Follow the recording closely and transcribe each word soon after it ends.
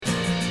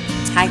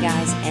Hi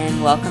guys,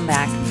 and welcome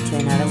back to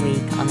another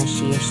week on the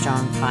She is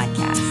Strong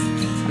podcast.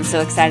 I'm so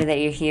excited that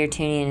you're here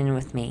tuning in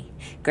with me.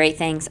 Great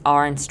things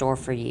are in store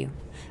for you.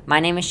 My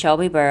name is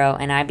Shelby Burrow,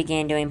 and I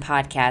began doing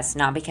podcasts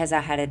not because I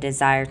had a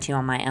desire to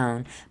on my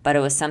own, but it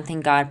was something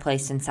God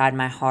placed inside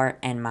my heart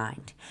and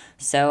mind.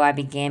 So I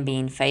began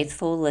being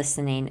faithful,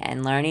 listening,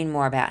 and learning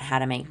more about how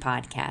to make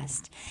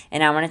podcasts.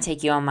 And I want to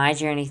take you on my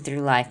journey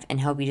through life and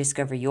help you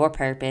discover your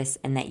purpose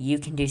and that you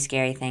can do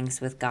scary things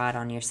with God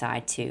on your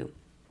side too.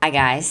 Hi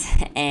guys,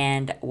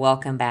 and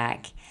welcome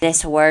back.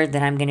 This word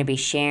that I'm going to be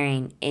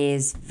sharing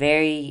is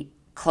very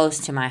close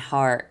to my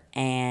heart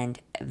and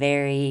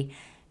very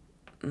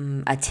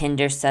a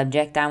tender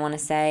subject, I want to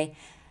say.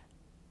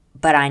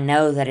 But I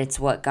know that it's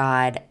what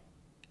God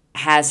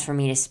has for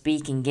me to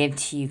speak and give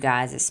to you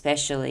guys,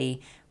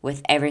 especially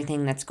with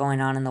everything that's going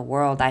on in the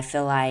world. I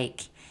feel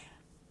like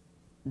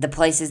the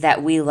places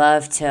that we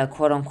love to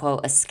quote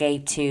unquote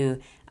escape to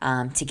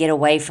get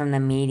away from the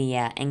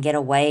media and get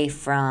away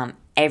from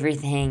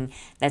everything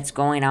that's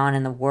going on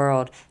in the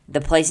world, the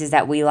places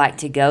that we like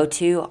to go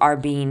to are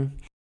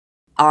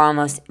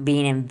almost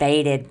being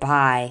invaded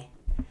by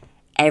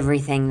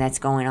everything that's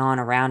going on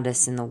around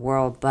us in the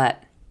world.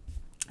 But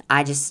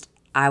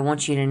I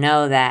want you to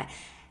know that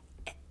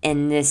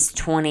in this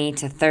 20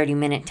 to 30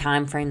 minute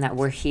time frame that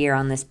we're here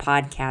on this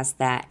podcast,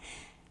 that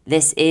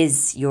this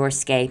is your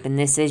escape and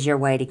this is your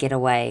way to get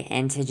away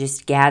and to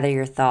just gather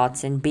your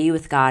thoughts and be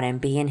with God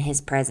and be in His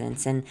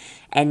presence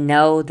and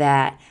know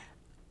that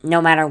no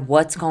matter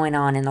what's going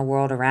on in the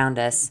world around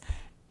us,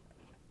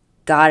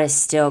 God is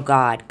still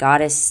God.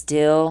 God is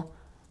still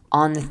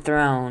on the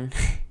throne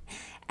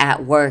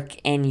at work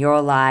in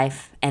your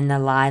life and the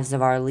lives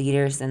of our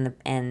leaders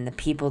and the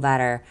people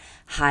that are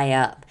high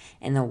up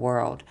in the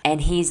world. And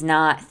He's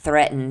not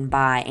threatened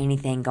by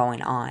anything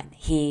going on.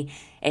 If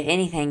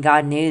anything,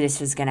 God knew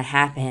this was going to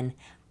happen,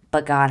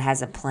 but God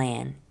has a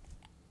plan.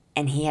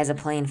 And He has a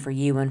plan for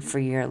you and for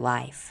your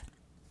life.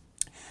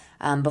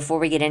 Before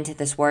we get into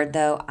this word,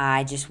 though,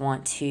 I just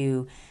want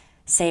to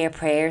say a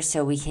prayer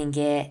so we can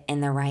get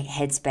in the right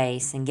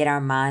headspace and get our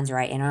minds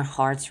right and our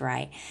hearts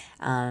right,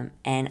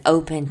 and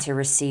open to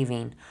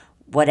receiving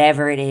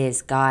whatever it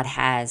is God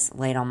has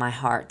laid on my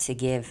heart to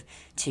give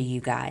to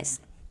you guys.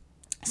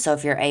 So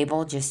if you're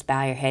able, just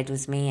bow your head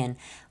with me and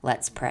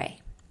let's pray.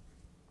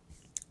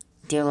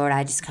 Dear Lord,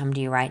 I just come to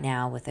you right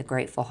now with a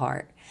grateful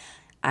heart.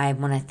 I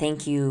want to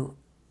thank you.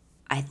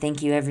 I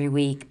thank you every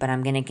week, but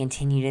I'm going to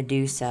continue to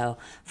do so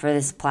for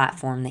this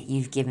platform that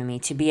you've given me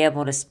to be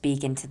able to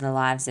speak into the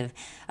lives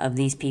of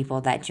these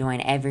people that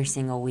join every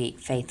single week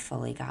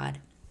faithfully, God.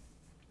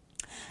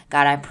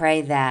 God, I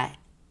pray that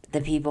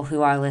the people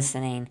who are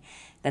listening,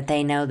 that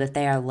they know that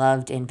they are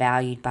loved and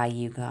valued by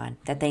you, God,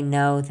 that they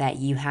know that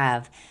you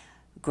have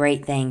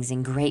great things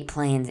and great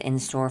plans in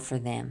store for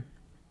them.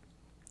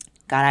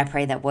 God, I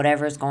pray that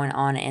whatever is going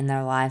on in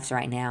their lives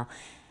right now,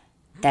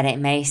 that it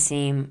may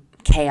seem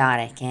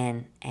chaotic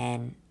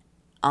and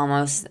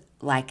almost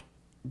like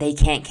they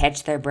can't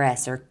catch their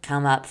breaths or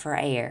come up for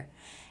air.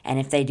 And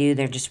if they do,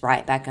 they're just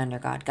right back under,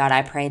 God. God,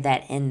 I pray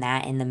that in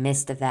the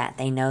midst of that,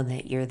 they know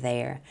that you're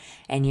there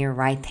and you're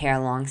right there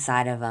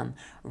alongside of them,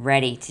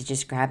 ready to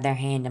just grab their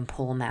hand and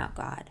pull them out,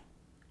 God.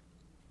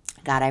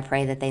 God, I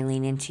pray that they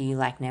lean into you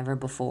like never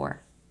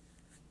before,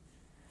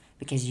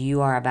 because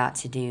you are about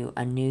to do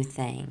a new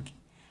thing,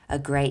 a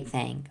great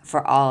thing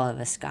for all of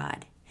us,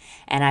 God.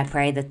 And I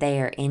pray that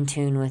they are in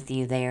tune with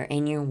you. They are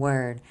in your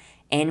word,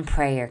 in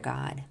prayer,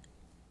 God,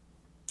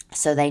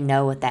 so they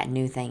know what that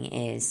new thing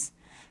is.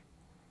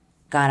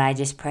 God, I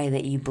just pray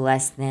that you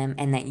bless them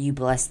and that you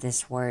bless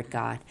this word,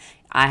 God.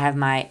 I have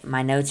my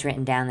notes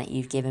written down that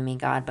you've given me,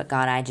 God, but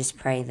God, I just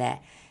pray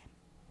that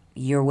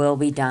your will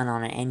be done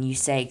on it and you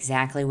say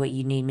exactly what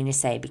you need me to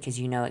say, because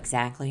you know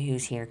exactly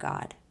who's here,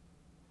 God.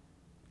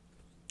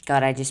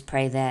 God, I just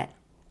pray that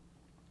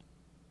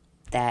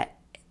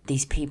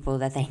these people,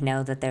 that they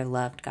know that they're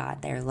loved,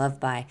 God. They're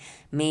loved by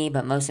me,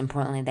 but most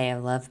importantly, they are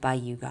loved by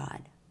you,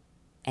 God.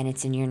 And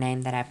it's in your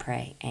name that I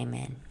pray.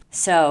 Amen.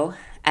 So,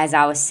 as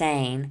I was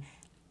saying,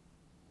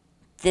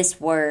 this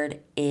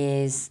word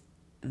is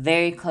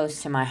very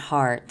close to my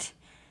heart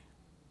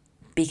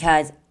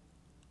because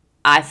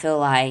I feel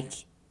like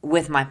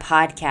with my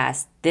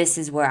podcast, this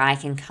is where I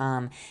can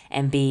come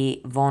and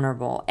be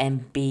vulnerable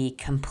and be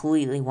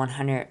completely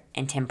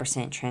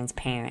 110%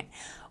 transparent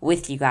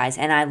with you guys.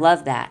 And I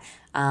love that.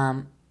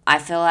 I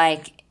feel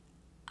like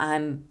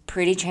I'm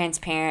pretty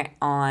transparent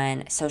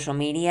on social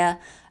media,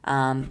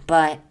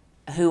 but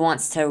who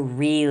wants to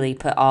really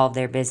put all of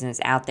their business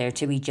out there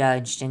to be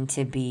judged and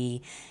to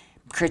be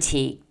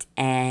critiqued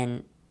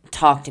and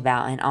talked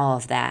about and all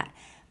of that?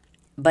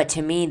 But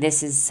to me,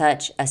 this is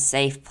such a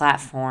safe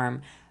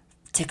platform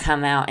to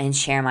come out and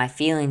share my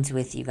feelings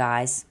with you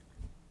guys.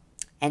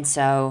 And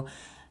so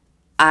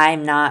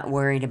I'm not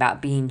worried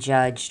about being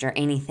judged or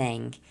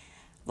anything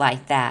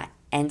like that.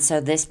 And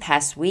so this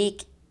past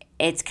week,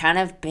 it's kind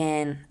of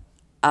been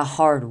a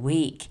hard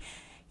week,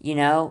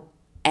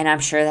 and I'm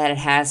sure that it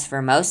has for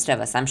most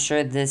of us. I'm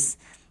sure this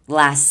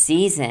last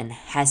season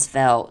has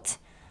felt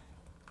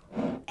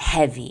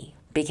heavy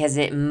because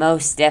it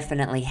most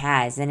definitely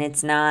has. And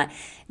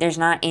there's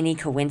not any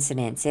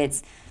coincidence.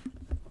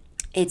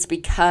 It's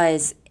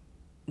because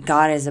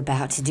God is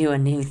about to do a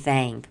new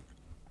thing,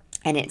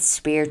 and it's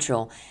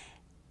spiritual.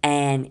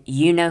 And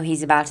you know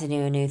He's about to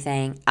do a new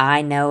thing.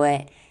 I know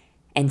it,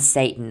 and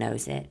Satan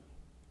knows it.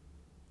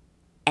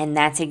 And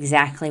that's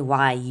exactly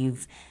why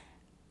you've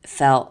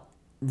felt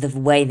the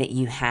way that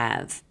you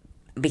have.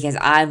 Because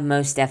I've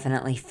most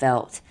definitely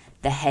felt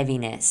the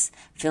heaviness,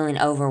 feeling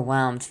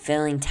overwhelmed,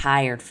 feeling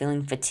tired,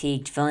 feeling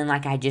fatigued, feeling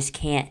like I just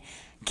can't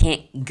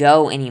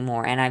go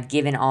anymore, and I've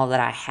given all that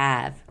I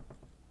have.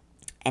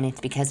 And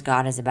it's because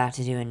God is about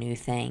to do a new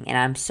thing. And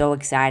I'm so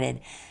excited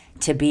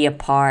to be a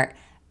part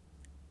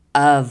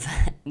of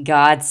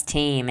God's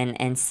team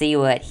and see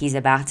what He's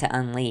about to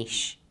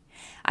unleash.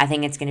 I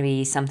think it's going to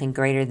be something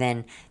greater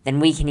than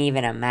we can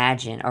even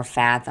imagine or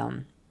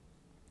fathom.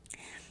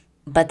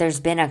 But there's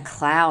been a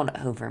cloud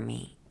over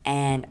me,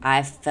 and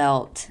I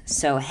felt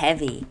so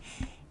heavy.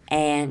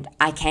 And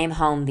I came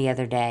home the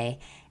other day,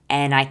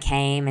 and I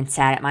came and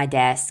sat at my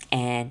desk,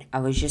 and I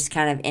was just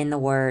kind of in the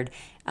Word,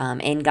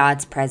 in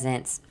God's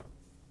presence,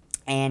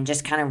 and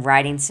just kind of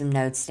writing some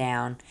notes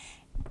down.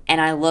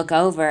 And I look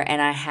over,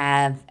 and I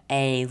have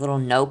a little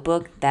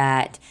notebook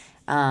that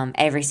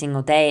every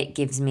single day it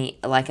gives me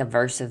like a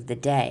verse of the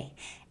day.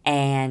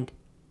 And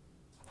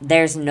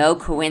there's no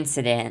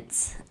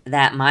coincidence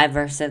that my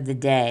verse of the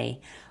day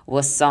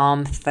was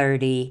Psalm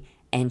 30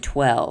 and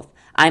 12.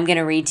 I'm going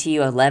to read to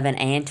you 11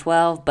 and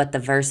 12, but the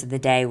verse of the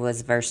day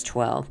was verse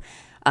 12.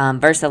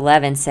 Verse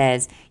 11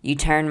 says, "You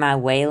turned my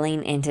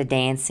wailing into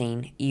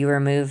dancing. You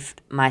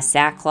removed my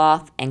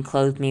sackcloth and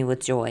clothed me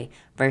with joy."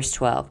 Verse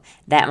 12,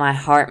 "That my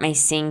heart may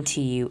sing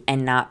to you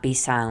and not be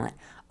silent.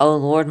 O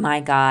Lord my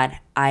God,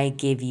 I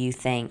give you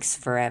thanks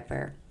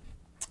forever."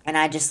 And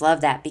I just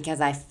love that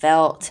because I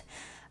felt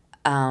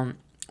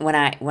when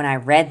I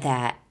read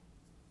that,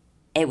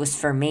 it was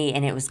for me,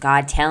 and it was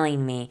God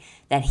telling me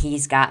that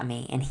He's got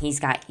me and He's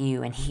got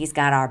you and He's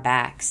got our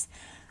backs.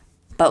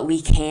 But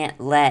we can't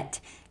let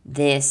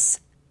this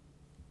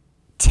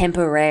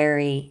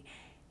temporary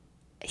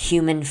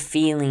human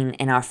feeling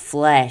in our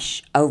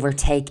flesh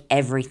overtake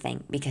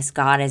everything, because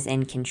God is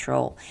in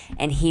control,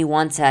 and He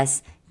wants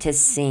us to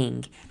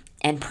sing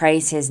and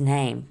praise His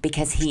name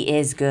because He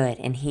is good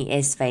and He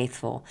is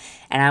faithful.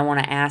 And I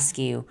want to ask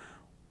you,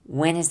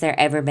 when has there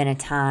ever been a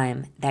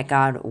time that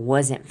God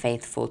wasn't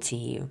faithful to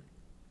you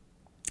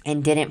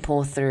and didn't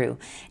pull through?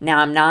 Now,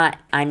 I'm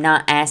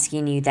not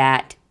asking you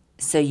that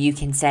so you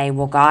can say,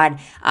 well, God,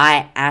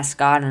 I asked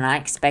God and I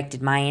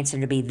expected my answer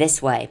to be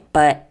this way,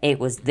 but it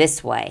was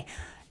this way,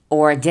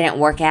 or it didn't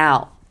work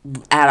out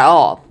at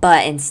all,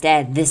 but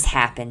instead this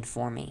happened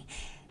for me.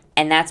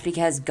 And that's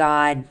because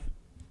God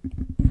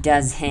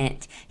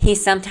doesn't, He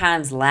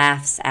sometimes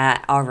laughs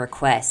at our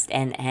request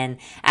and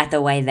at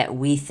the way that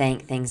we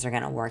think things are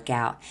going to work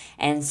out.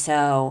 And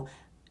so,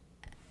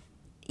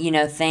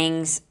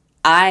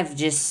 I've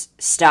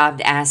just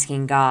stopped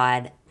asking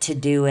God to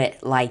do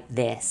it like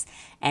this,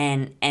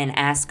 and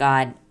ask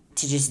God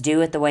to just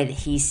do it the way that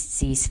He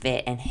sees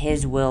fit and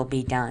His will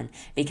be done,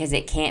 because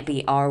it can't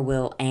be our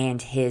will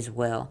and His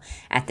will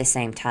at the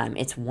same time.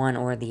 It's one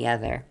or the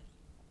other.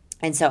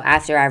 And so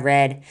after I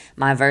read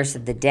my verse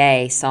of the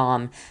day,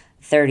 Psalm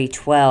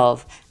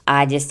 30:12,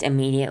 I just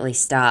immediately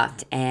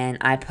stopped and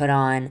I put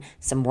on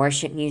some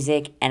worship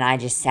music, and I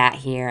just sat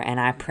here and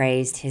I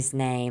praised His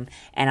name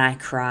and I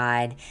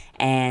cried.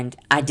 And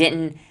I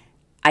didn't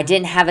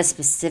have a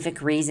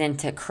specific reason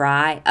to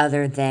cry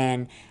other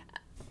than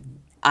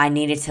I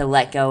needed to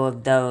let go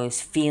of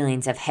those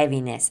feelings of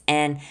heaviness.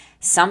 And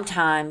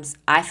sometimes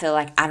I feel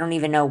like I don't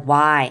even know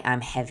why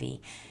I'm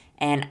heavy.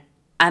 And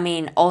I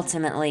mean,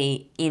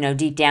 ultimately,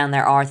 deep down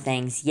there are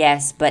things,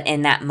 yes, but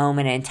in that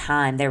moment in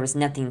time, there was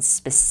nothing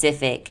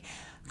specific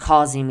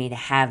causing me to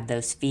have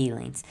those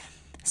feelings.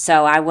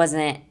 So I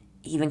wasn't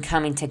even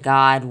coming to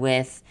God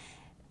with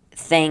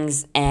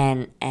things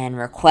and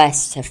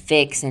requests to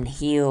fix and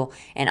heal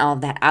and all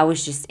that. I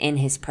was just in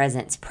His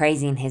presence,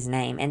 praising His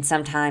name. And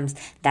sometimes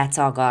that's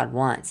all God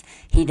wants.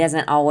 He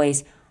doesn't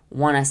always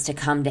want us to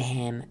come to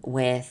Him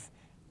with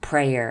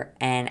prayer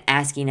and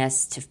asking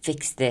us to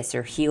fix this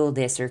or heal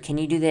this or can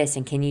you do this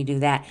and can you do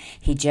that.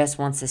 He just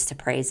wants us to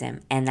praise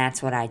Him. And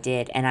that's what I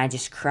did. And I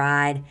just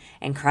cried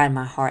and cried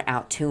my heart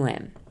out to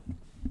Him.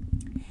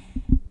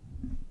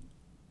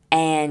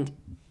 And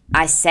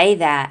I say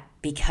that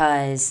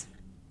because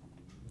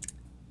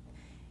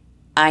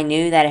I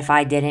knew that if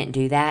I didn't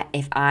do that,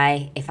 if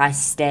I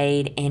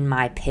stayed in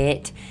my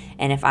pit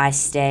and if I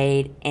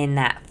stayed in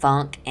that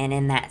funk and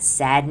in that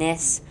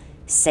sadness,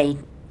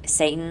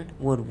 Satan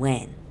would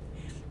win.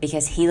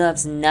 Because he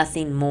loves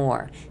nothing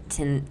more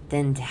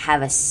than to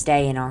have us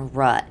stay in our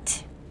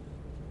rut.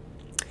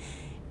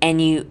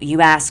 And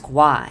you ask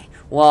why?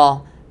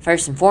 Well,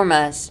 first and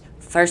foremost,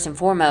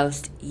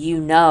 you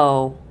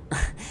know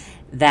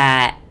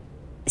that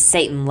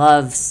Satan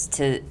loves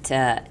to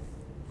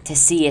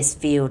see us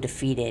feel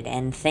defeated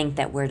and think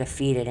that we're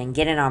defeated and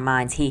get in our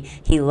minds.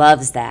 He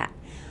loves that.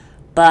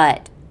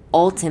 But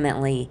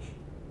ultimately,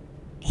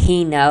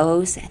 he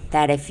knows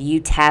that if you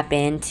tap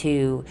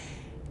into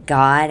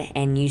God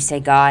and you say,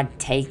 God,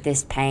 take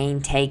this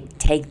pain,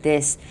 take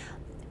these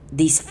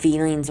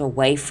feelings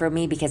away from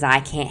me because I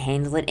can't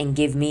handle it, and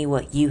give me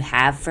what you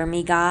have for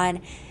me,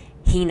 God.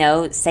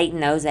 Satan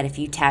knows that if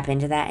you tap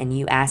into that and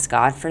you ask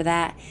God for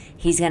that,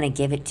 he's going to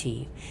give it to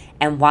you.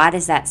 And why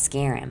does that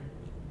scare him?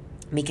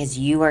 Because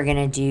you are going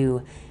to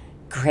do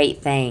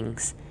great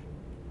things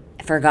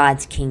for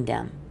God's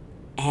kingdom.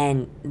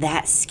 And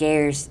that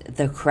scares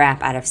the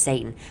crap out of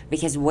Satan,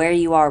 because where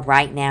you are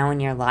right now in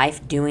your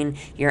life doing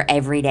your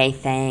everyday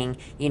thing,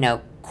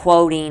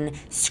 quoting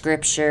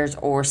scriptures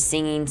or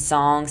singing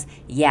songs,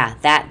 yeah,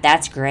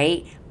 that's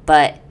great,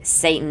 but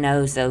Satan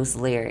knows those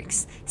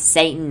lyrics.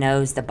 Satan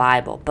knows the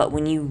Bible. But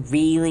when you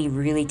really,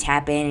 really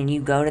tap in and you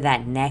go to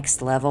that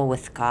next level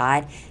with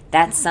God,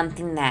 that's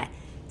something that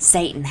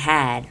Satan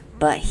had,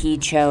 but he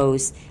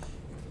chose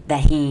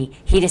that he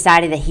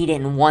decided that he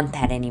didn't want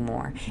that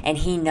anymore. And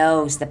he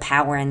knows the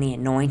power and the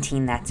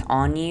anointing that's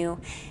on you,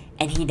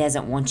 and he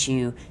doesn't want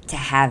you to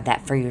have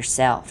that for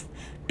yourself,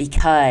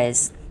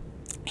 because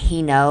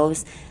he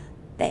knows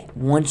that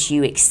once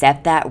you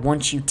accept that,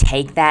 once you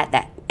take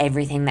that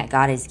everything that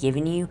God has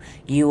given you,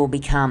 you will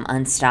become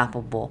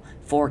unstoppable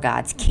for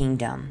God's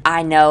kingdom.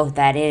 I know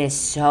that it is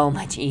so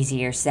much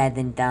easier said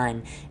than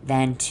done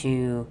than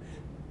to,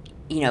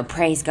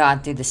 praise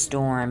God through the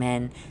storm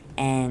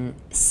and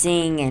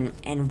sing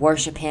and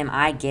worship him.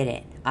 I get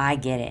it.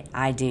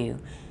 I do.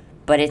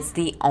 But it's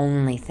the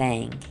only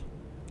thing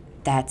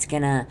that's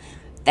gonna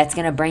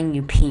bring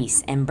you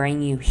peace and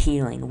bring you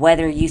healing.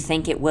 Whether you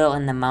think it will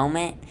in the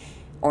moment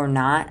or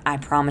not, I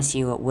promise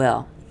you it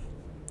will.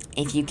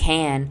 If you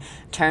can,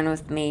 turn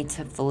with me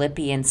to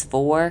Philippians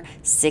 4,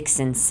 6,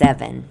 and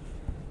 7.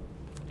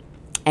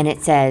 And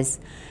it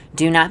says,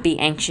 "Do not be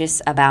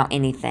anxious about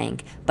anything,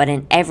 but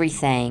in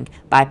everything,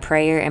 by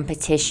prayer and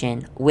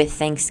petition, with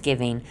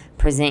thanksgiving,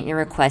 present your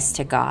requests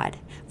to God."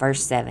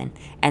 Verse 7,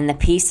 "And the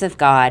peace of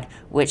God,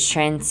 which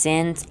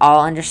transcends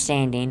all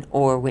understanding,"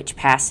 or which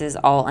passes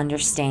all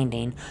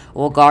understanding,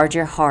 "will guard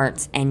your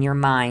hearts and your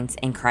minds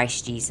in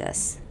Christ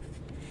Jesus."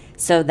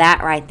 So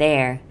that right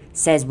there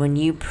says, when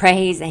you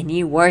praise and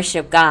you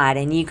worship God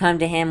and you come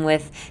to him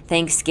with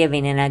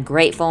thanksgiving and a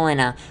grateful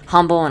and a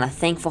humble and a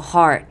thankful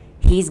heart,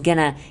 he's going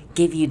to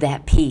give you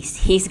that peace.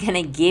 He's going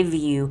to give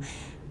you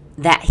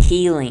that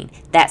healing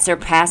that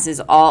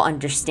surpasses all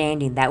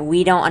understanding, that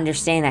we don't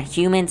understand, that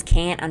humans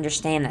can't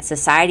understand, that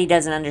society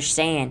doesn't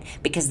understand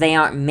because they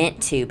aren't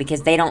meant to,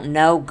 because they don't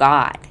know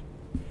God.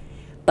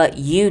 But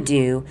you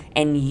do,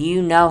 and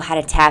you know how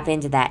to tap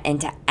into that and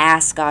to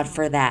ask God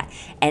for that.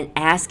 And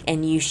ask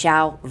and you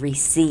shall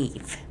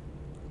receive.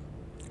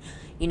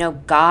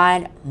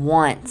 God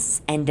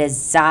wants and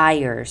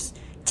desires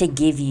to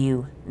give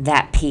you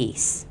that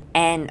peace.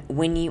 And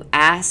when you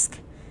ask,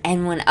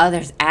 and when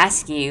others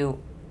ask you,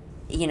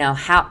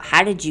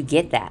 how did you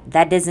get that?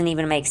 That doesn't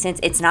even make sense.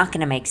 It's not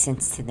going to make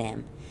sense to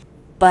them.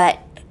 But,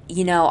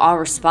 our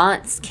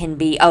response can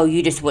be, oh,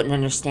 you just wouldn't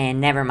understand.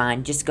 Never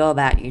mind. Just go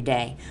about your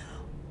day.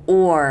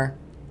 Or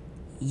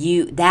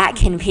that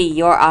can be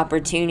your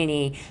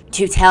opportunity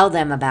to tell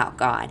them about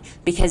God,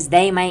 because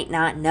they might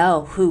not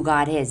know who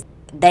God is.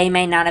 They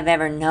may not have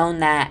ever known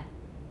that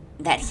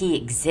he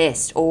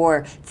exists,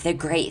 or the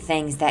great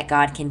things that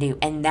God can do.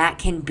 And that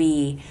can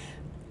be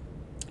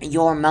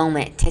your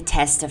moment to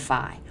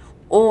testify.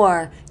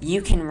 Or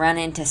you can run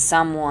into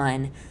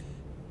someone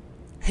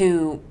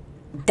who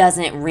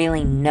doesn't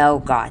really know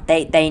God.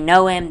 They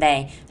know him,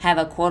 they have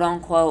a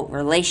quote-unquote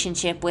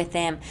relationship with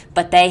him,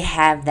 but they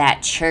have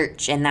that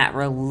church and that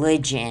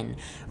religion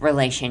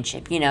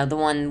relationship. The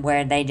one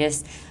where they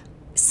just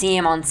see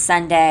him on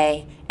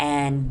Sunday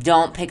and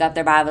don't pick up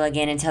their Bible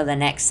again until the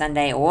next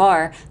Sunday.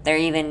 Or they're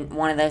even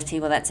one of those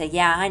people that say,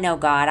 yeah, I know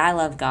God, I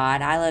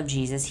love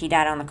Jesus, he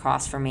died on the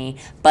cross for me,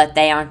 but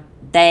they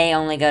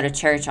only go to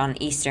church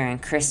on Easter and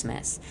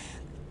Christmas.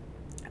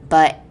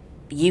 But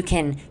you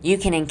can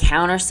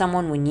encounter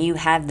someone when you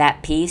have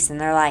that peace and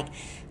they're like,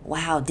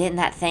 wow, didn't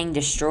that thing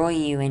destroy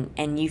you?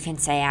 And you can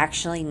say,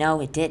 actually,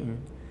 no, it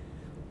didn't.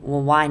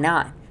 Well, why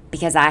not?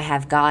 Because I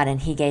have God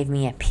and he gave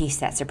me a peace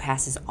that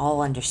surpasses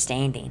all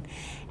understanding.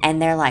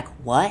 And they're like,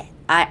 what?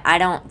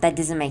 That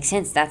doesn't make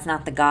sense. That's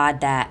not the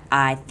God that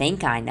I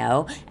think I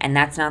know. And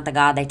that's not the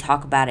God they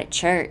talk about at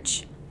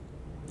church.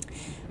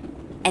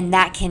 And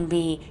that can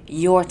be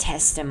your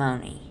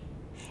testimony.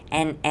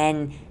 And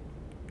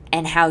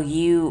how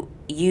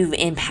you've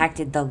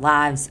impacted the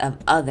lives of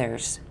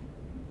others.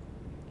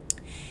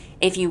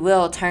 If you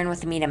will, turn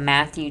with me to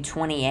Matthew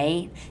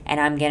 28, and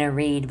I'm going to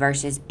read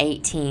verses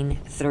 18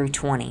 through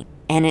 20.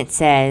 And it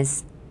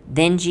says,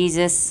 "Then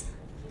Jesus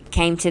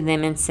came to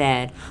them and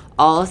said,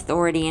 'All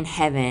authority in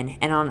heaven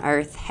and on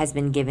earth has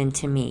been given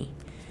to me.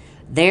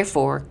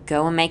 Therefore,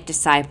 go and make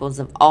disciples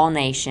of all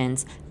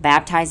nations,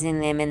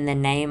 baptizing them in the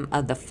name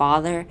of the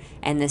Father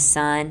and the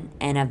Son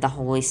and of the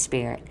Holy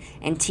Spirit,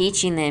 and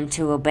teaching them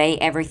to obey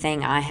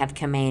everything I have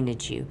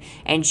commanded you.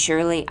 And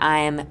surely I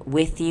am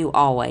with you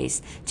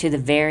always, to the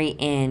very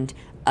end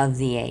of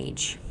the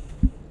age.'"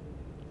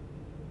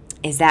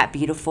 Is that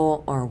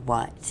beautiful or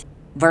what?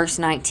 Verse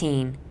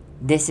 19,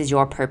 this is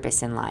your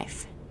purpose in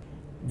life.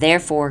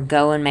 Therefore,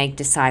 go and make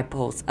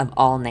disciples of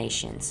all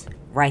nations.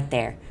 Right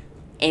there.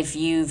 If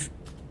you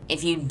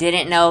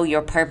didn't know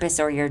your purpose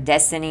or your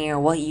destiny or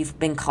what you've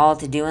been called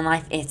to do in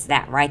life, it's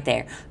that right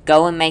there.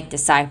 Go and make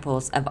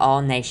disciples of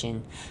all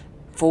nations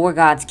for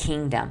God's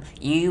kingdom.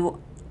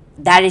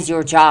 That is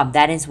your job.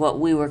 That is what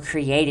we were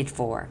created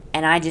for.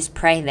 And I just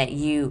pray that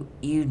you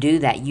do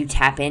that. You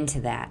tap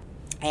into that.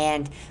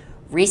 And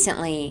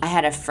recently, I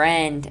had a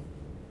friend,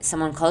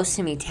 someone close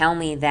to me, tell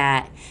me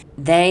that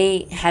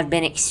they have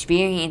been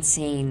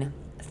experiencing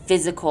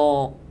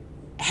physical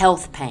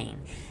health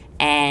pain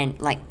and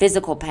like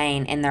physical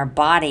pain in their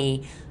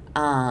body,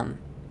 and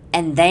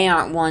they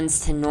aren't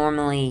ones to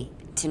normally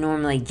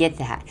get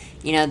that.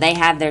 They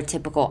have their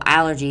typical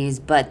allergies,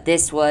 but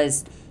this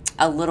was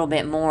a little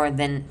bit more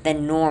than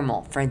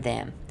normal for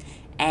them.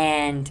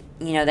 And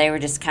they were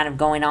just kind of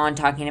going on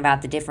talking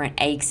about the different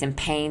aches and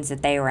pains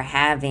that they were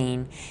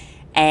having,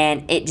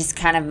 and it just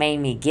kind of made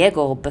me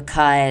giggle,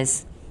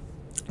 because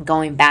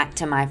going back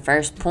to my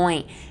first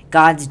point,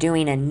 God's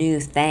doing a new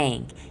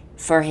thing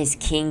for his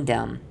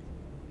kingdom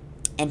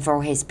and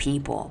for his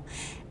people.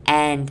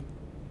 And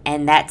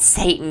that's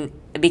Satan,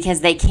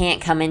 because they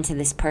can't come into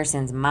this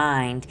person's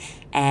mind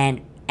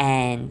and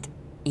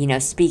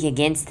speak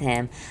against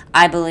him.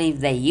 I believe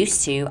they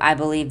used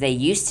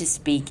to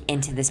speak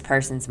into this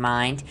person's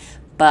mind,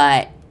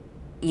 but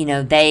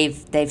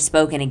they've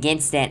spoken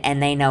against it,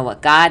 and they know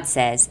what God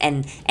says,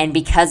 and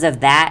because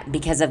of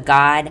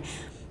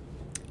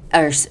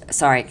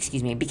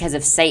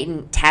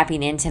Satan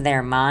tapping into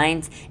their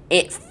minds,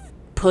 it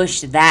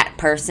pushed that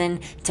person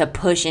to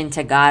push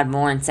into God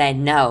more and say,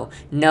 no,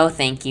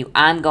 thank you.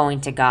 I'm going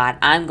to God.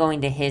 I'm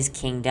going to his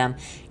kingdom.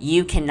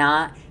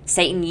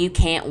 Satan, you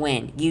can't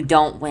win. You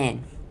don't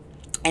win.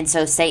 And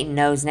so Satan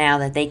knows now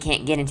that they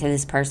can't get into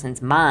this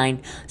person's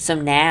mind. So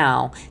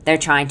now they're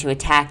trying to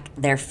attack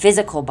their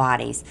physical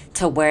bodies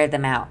to wear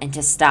them out and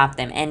to stop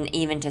them and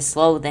even to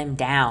slow them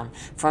down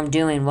from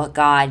doing what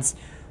God's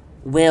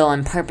will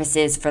and purpose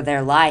is for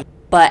their life.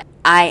 But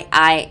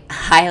I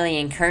highly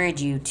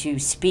encourage you to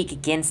speak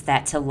against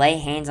that, to lay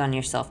hands on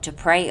yourself, to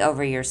pray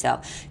over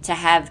yourself, to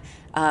have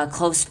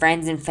close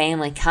friends and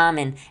family come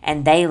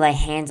and they lay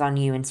hands on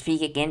you and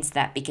speak against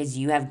that, because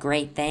you have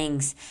great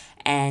things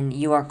and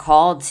you are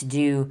called to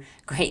do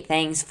great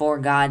things for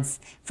God's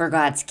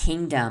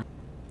kingdom.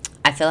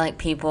 I feel like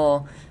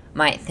people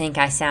might think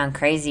I sound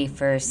crazy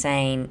for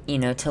saying,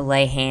 to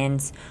lay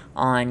hands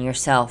on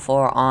yourself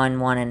or on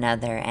one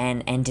another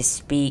and to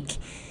speak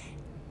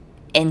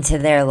into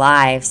their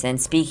lives and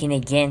speaking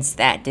against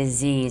that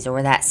disease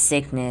or that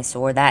sickness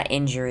or that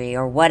injury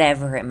or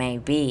whatever it may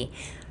be.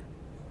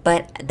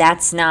 But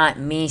that's not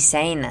me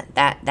saying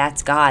that.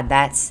 That's God.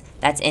 That's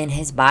in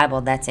his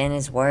Bible. That's in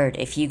his word.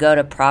 If you go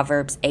to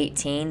Proverbs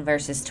 18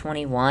 verses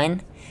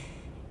 21,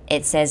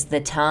 it says,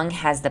 the tongue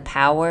has the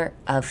power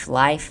of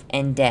life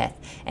and death,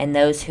 and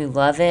those who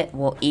love it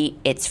will eat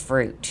its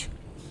fruit.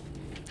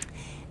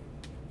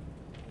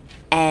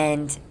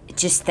 And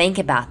just think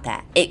about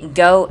that.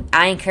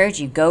 I encourage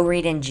you, go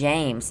read in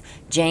James.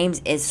 James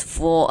is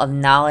full of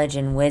knowledge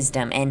and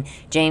wisdom, and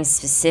James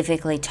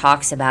specifically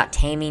talks about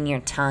taming your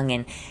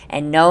tongue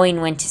and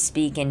knowing when to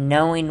speak and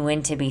knowing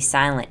when to be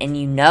silent. And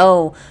you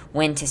know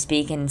when to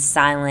speak and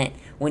silent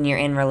when you're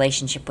in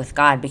relationship with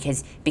God,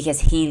 because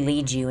he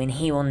leads you and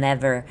he will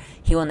never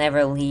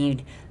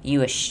lead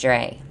you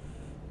astray.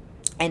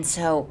 And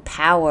so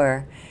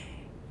power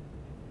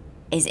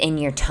is in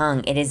your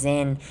tongue.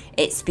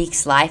 It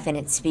speaks life and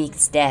it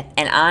speaks death.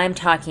 And I'm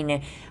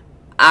talking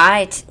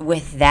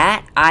with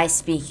that, I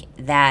speak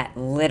that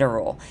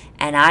literal.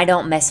 And I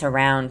don't mess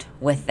around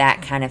with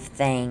that kind of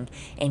thing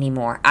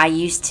anymore. I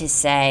used to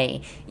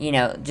say,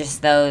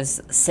 just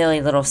those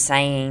silly little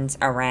sayings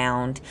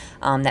around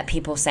that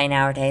people say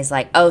nowadays,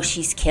 like, oh,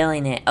 she's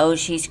killing it. Oh,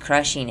 she's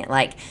crushing it.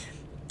 Like,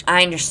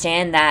 I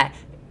understand that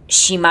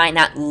she might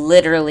not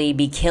literally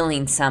be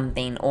killing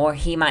something, or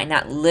he might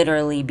not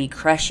literally be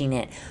crushing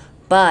it,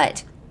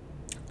 but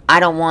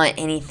I don't want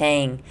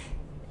anything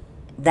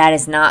that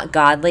is not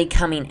godly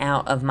coming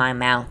out of my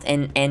mouth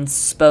and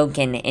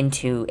spoken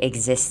into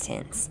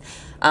existence.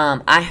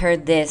 I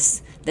heard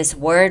this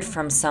word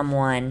from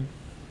someone,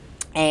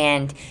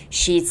 and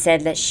she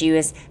said that she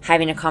was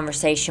having a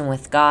conversation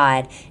with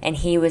God, and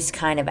he was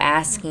kind of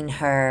asking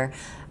her,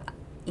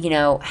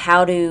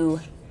 how do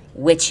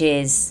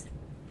witches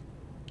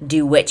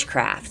do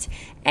witchcraft?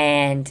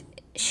 And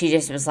she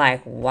just was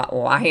like, why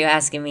are you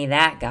asking me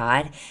that,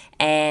 God?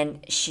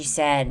 And she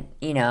said,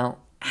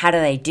 how do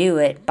they do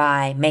it?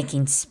 By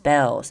making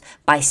spells,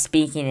 by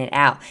speaking it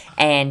out.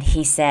 And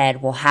he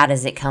said, well, how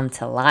does it come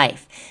to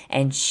life?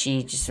 And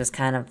she just was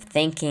kind of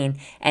thinking,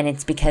 and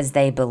it's because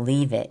they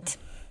believe it.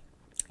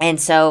 And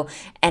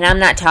I'm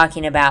not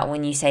talking about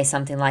when you say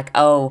something like,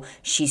 oh,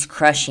 she's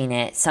crushing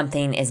it,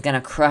 something is going to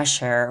crush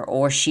her,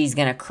 or she's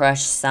going to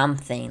crush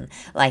something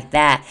like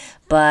that.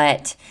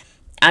 But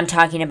I'm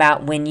talking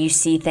about when you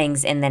see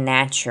things in the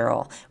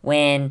natural,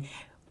 when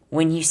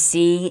when you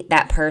see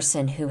that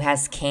person who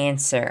has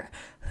cancer,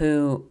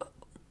 who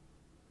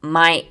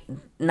might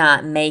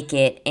not make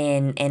it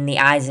in the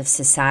eyes of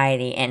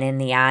society and in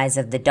the eyes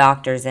of the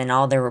doctors, and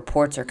all their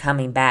reports are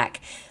coming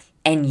back,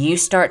 and you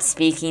start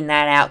speaking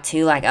that out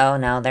too, like, oh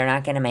no, they're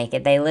not going to make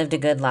it. They lived a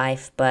good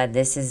life, but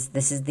this is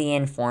the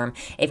end for them.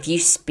 If you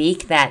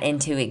speak that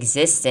into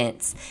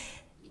existence,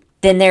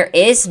 then there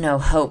is no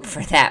hope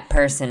for that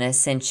person,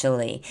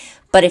 essentially.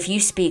 But if you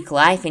speak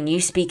life and you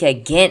speak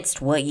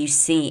against what you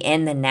see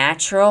in the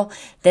natural,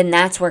 then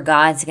that's where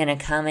God's going to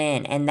come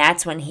in. And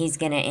that's when He's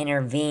going to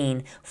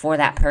intervene for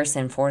that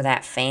person, for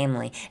that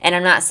family. And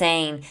I'm not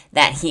saying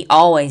that He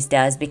always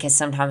does, because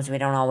sometimes we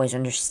don't always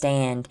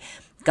understand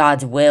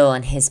God's will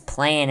and His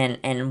plan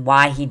and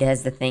why He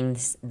does the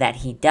things that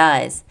He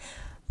does.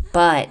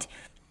 But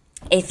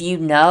if you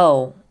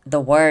know the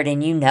Word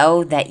and you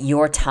know that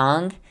your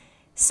tongue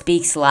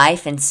speaks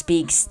life and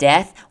speaks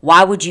death,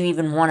 why would you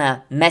even want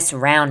to mess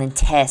around and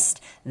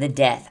test the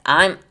death?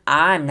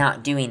 I'm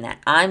not doing that.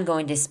 I'm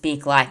going to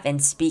speak life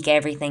and speak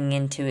everything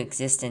into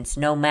existence,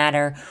 no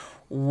matter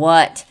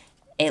what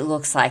it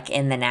looks like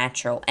in the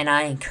natural. And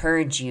I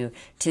encourage you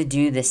to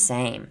do the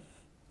same,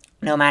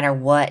 no matter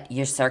what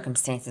your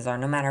circumstances are,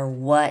 no matter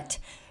what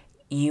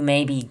you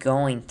may be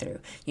going through.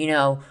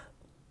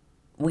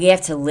 We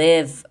have to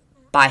live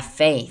by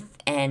faith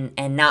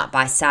and not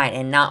by sight,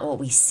 and not what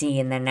we see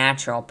in the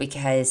natural,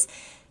 because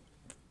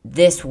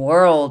this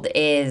world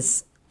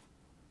is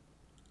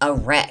a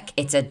wreck.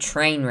 It's a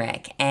train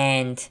wreck,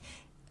 and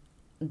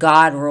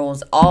God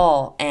rules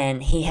all,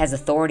 and He has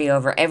authority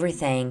over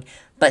everything,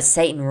 but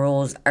Satan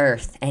rules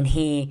earth, and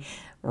he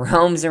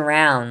roams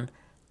around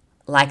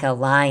like a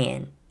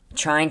lion,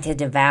 trying to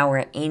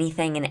devour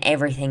anything and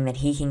everything that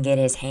he can get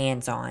his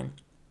hands on.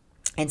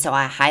 And so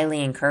I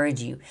highly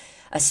encourage you,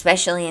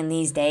 especially in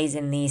these days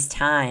and these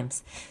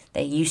times,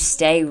 that you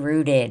stay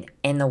rooted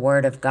in the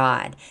Word of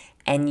God,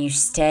 and you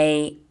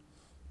stay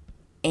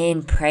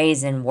in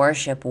praise and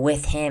worship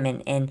with Him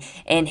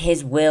and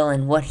His will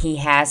and what He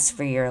has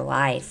for your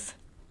life,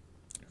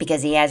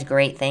 because He has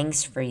great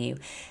things for you.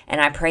 And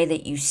I pray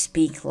that you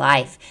speak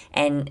life,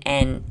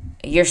 and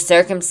your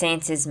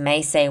circumstances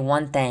may say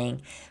one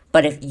thing,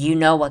 but if you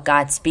know what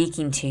God's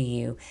speaking to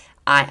you,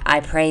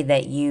 I pray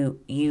that you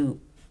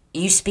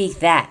speak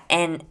that.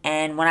 And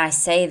when I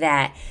say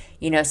that,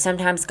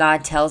 sometimes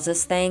God tells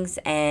us things,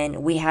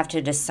 and we have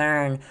to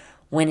discern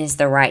when is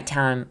the right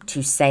time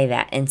to say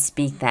that and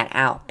speak that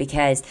out.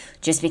 Because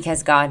just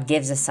because God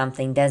gives us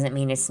something doesn't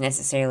mean it's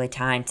necessarily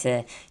time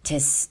to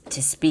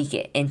speak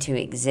it into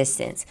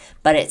existence.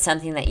 But it's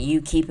something that you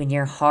keep in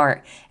your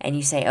heart, and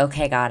you say,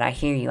 okay, God, I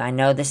hear you. I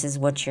know this is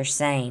what you're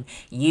saying.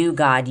 You,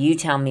 God, you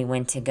tell me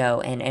when to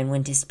go and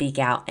when to speak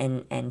out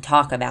and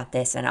talk about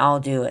this, and I'll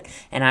do it,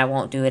 and I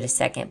won't do it a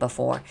second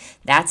before.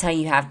 That's how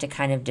you have to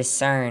kind of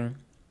discern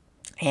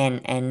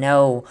and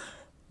know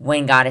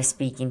when God is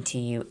speaking to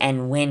you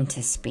and when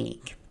to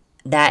speak.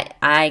 That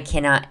I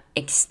cannot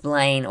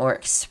explain or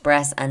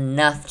express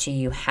enough to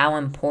you how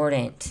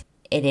important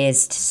it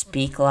is to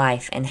speak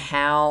life, and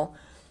how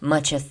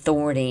much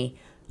authority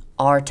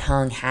our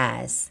tongue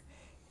has.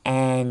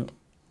 And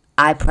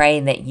I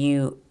pray that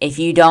you, if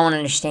you don't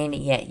understand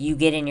it yet, you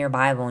get in your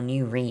Bible and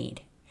you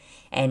read.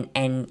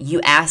 And you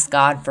ask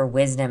God for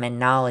wisdom and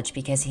knowledge,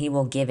 because He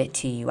will give it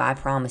to you. I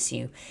promise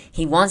you.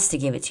 He wants to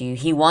give it to you.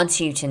 He wants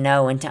you to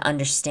know and to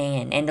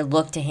understand and to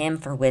look to Him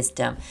for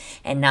wisdom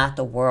and not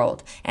the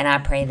world. And I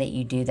pray that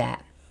you do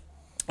that.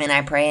 And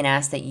I pray and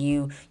ask that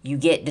you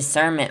get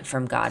discernment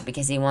from God,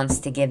 because He wants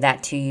to give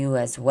that to you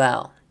as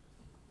well.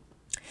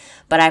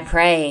 But I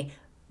pray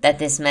that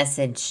this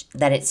message,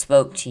 that it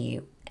spoke to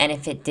you. And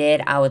if it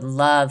did, I would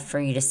love for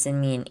you to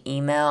send me an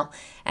email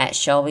at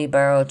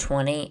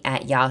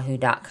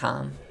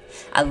shelbyburrow20@yahoo.com.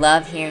 I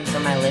love hearing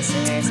from my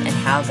listeners and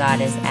how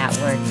God is at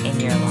work in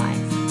your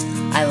life.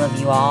 I love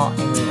you all,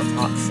 and we will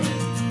talk soon.